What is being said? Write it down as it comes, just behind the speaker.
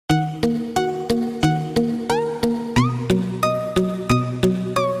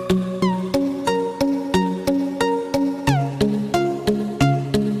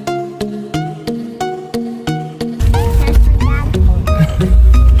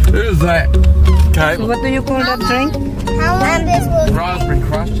that? Okay. So what do you call that drink? How long this will Raspberry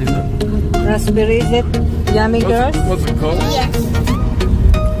crush, is it? Raspberry, is it? Yummy girls? What's it called? Yes.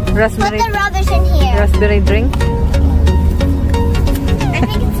 Raspberry. Put the rubbish in here. Raspberry drink. I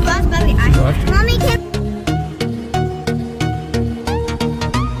think it's raspberry ice. Mommy, can...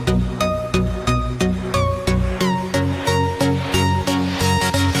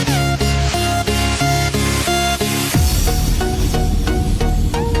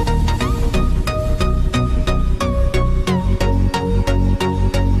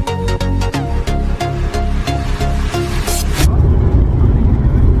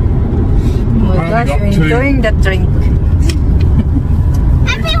 Gosh, you're enjoying that drink.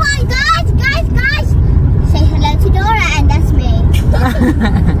 Everyone, guys! Say hello to Dora, and that's me.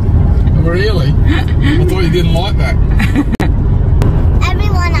 Really? I thought you didn't like that.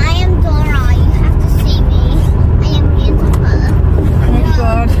 Everyone, I am Dora. You have to see me. I am beautiful. Oh my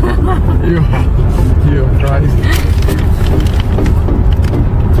God. You're crazy.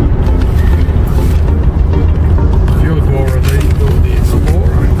 You're Dora the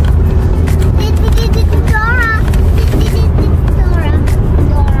Explorer.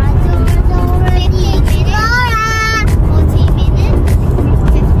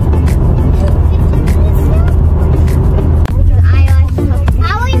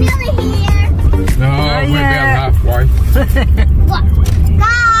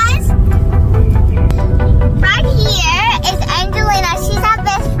 Guys, right here is Angelina. She's our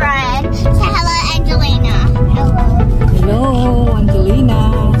best friend. Say hello, Angelina. Hello. Hello, Angelina.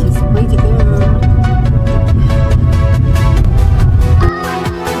 She's a pretty girl.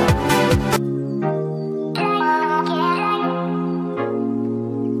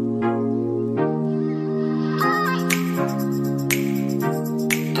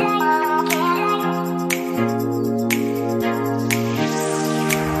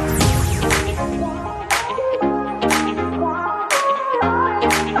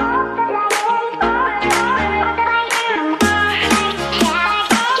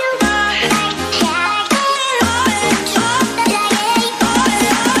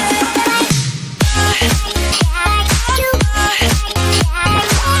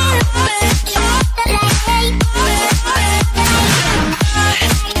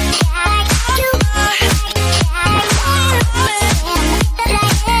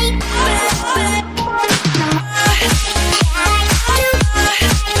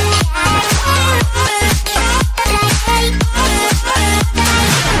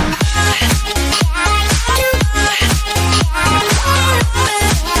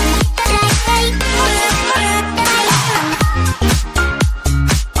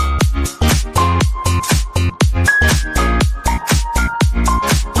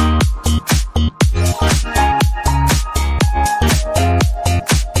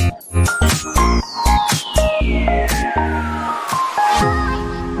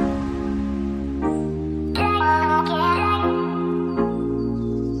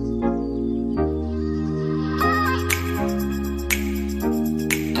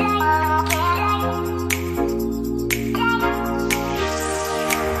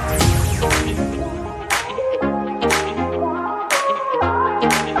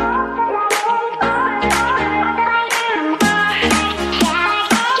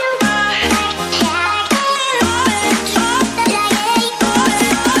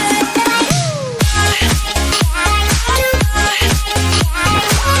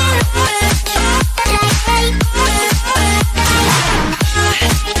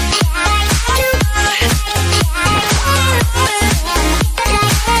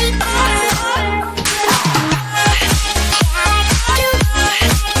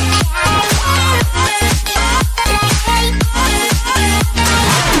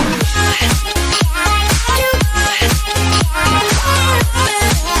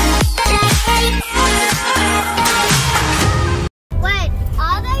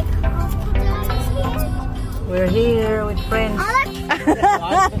 We're here with friends.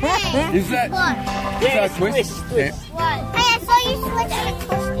 Is that? Yes, twist? Yeah. What? Hey, I saw you switch to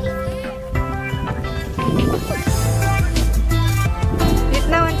twisty. Eat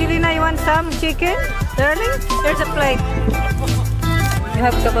now, Angelina. You want some chicken? Darling, there's a plate. You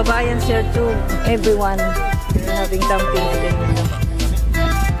have kababayans here too. Everyone. You're having something today.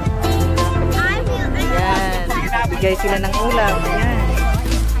 Yan. Bigay sila ng ulam. Yan.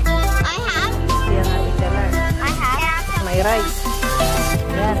 Yan ang itala. May rice.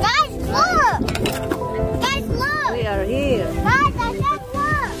 Yan. Guys, look! Guys, look! We are here. Guys, I said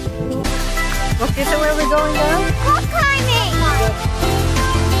look! Okay, so where are we going now? Rock climbing!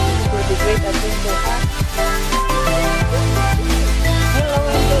 For the great adventure. Hello,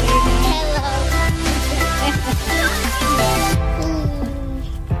 Angelina.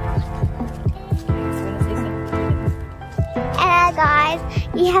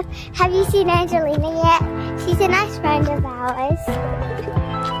 Have you seen Angelina yet? She's a nice friend of ours.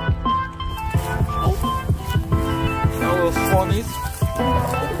 You know what a swan is?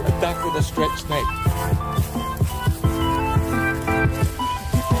 A duck with a stretched neck.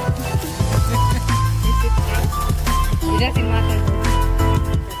 It doesn't matter.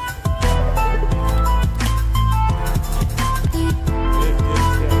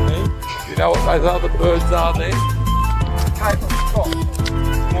 You know what those other birds are there? Cape of Scott.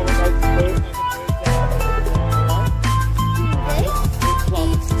 You know what those birds are?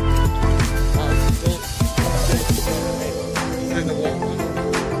 In the water.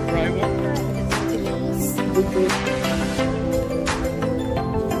 Grey one.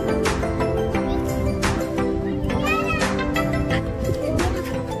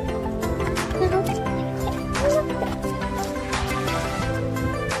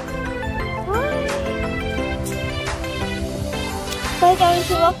 We're going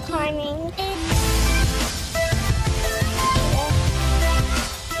to rock climbing.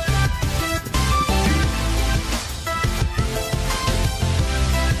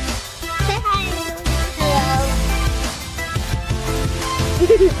 Say hi.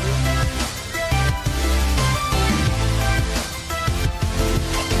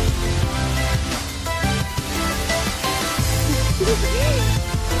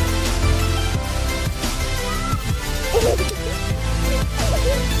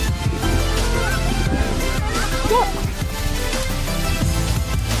 Hello.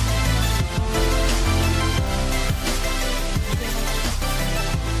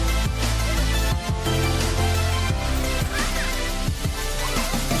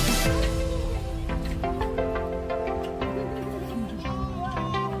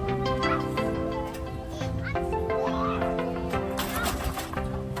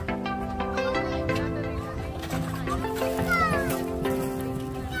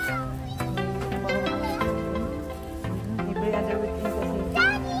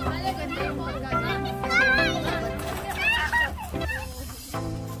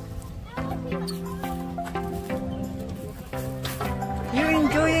 You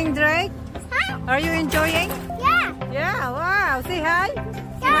enjoying, Drake? Huh? Are you enjoying? Yeah. Yeah, wow. Say hi.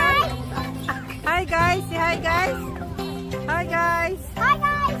 Hi. Hi, guys. Say hi, guys. Hi, guys. Hi,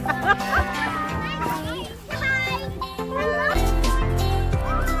 guys. Hi.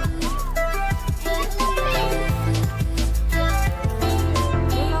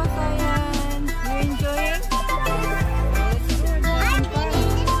 Hello, Sayan. You enjoying? I've been in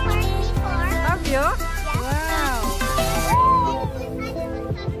this park before. Have you? Wow.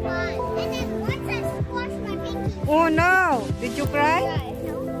 And then once I squashed my pinky. Oh, no. Did you cry?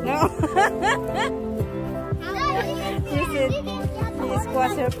 No. She said she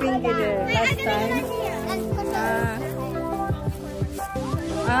squashed her pinky there last time.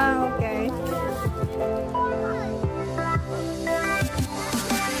 Okay.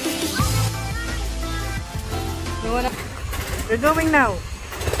 We're going now.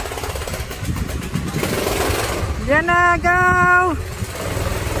 Diana, go!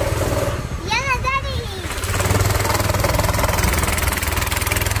 Yeah, Daddy.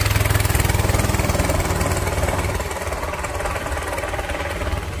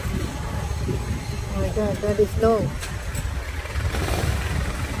 Oh my God, that is slow.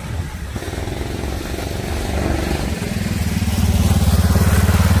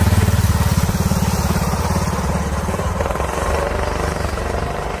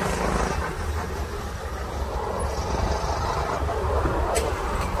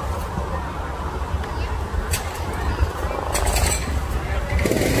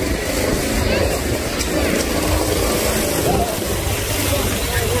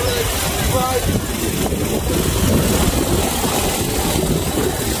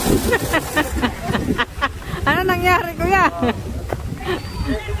 Ano nangyari, kuya?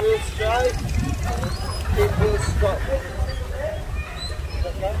 Get the wheels straight. Get the wheels stop.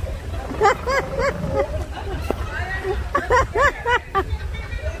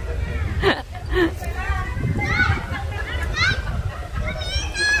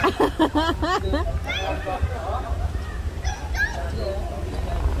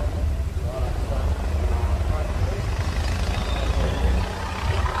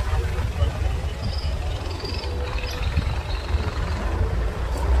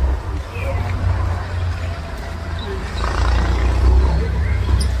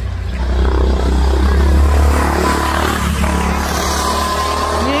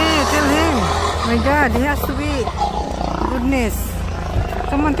 My God, he has to be. Goodness.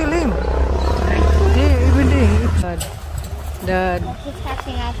 Come on, tell him. Yeah, even Dad. He's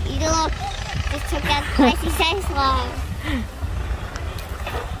catching up. You look, it took us twice as long.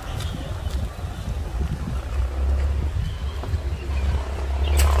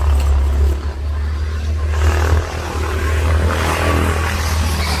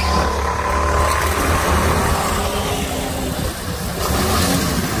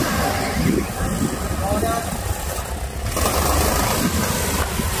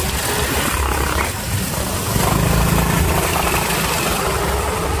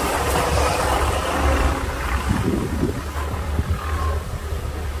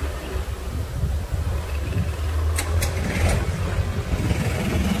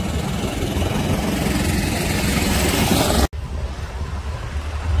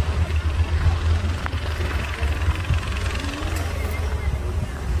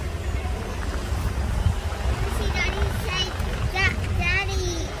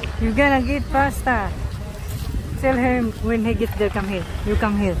 You're gonna get pasta. Tell him when he gets there, come here. You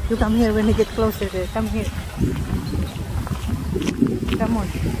come here. You come here when he gets closer there. Come here. Come on.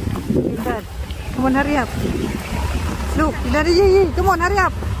 Your dad. Come on, hurry up. Look, Daddy Yee. Come on, hurry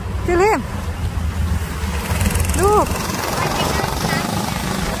up. Tell him. Look.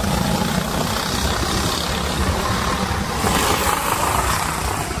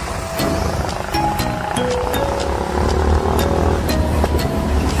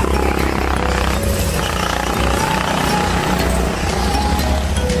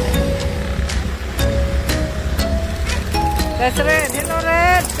 That's Red. Hello,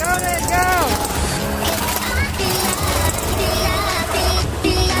 Red. Go, Red, go.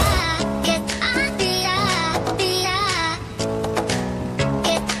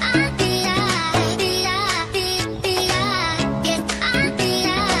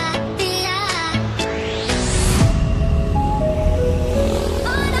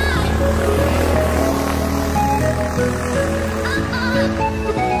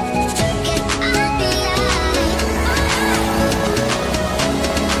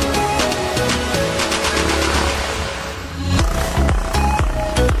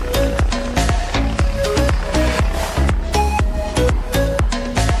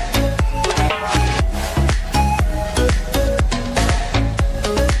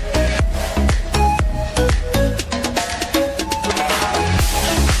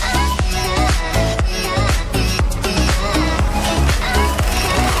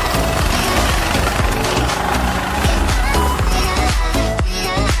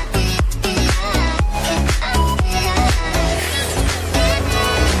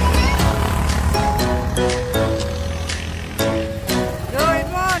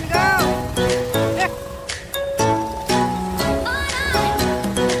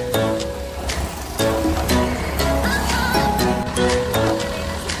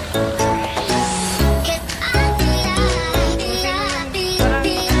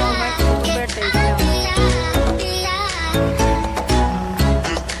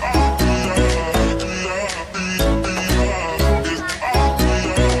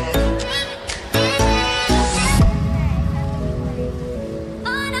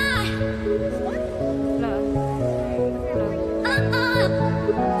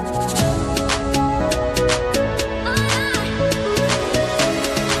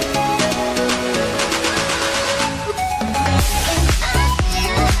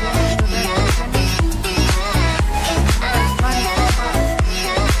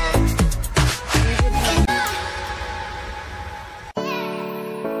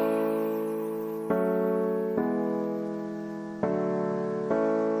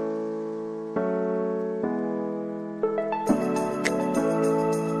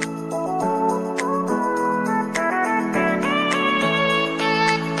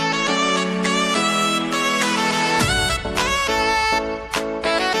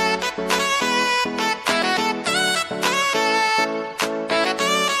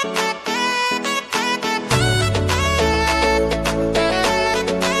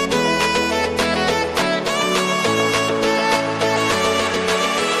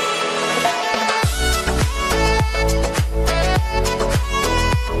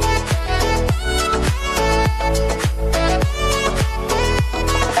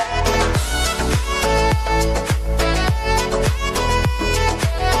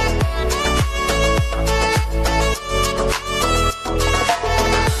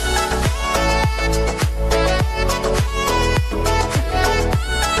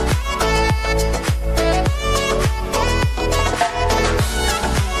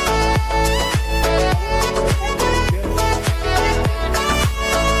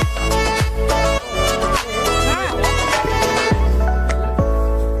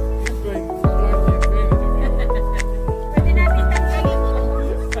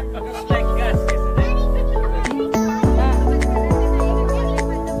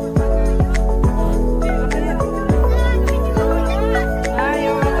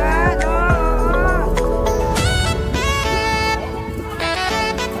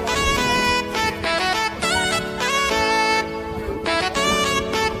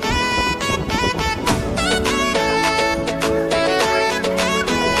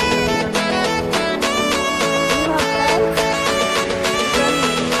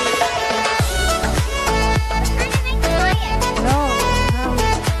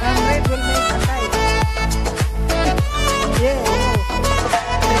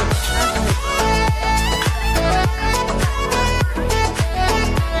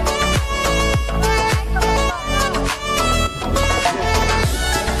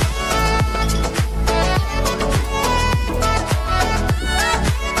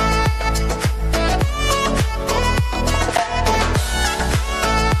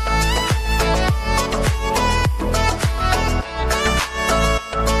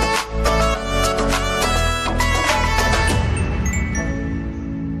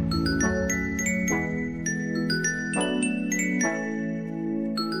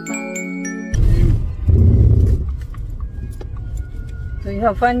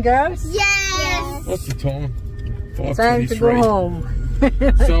 have fun, girls? Yes. What's the time? Time to go 5:23. home.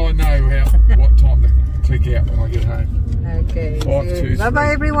 So I know what time to click out when I get home. Okay. 5:23.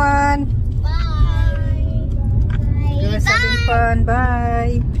 Bye-bye, everyone. Bye. You guys having fun.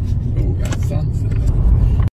 Bye.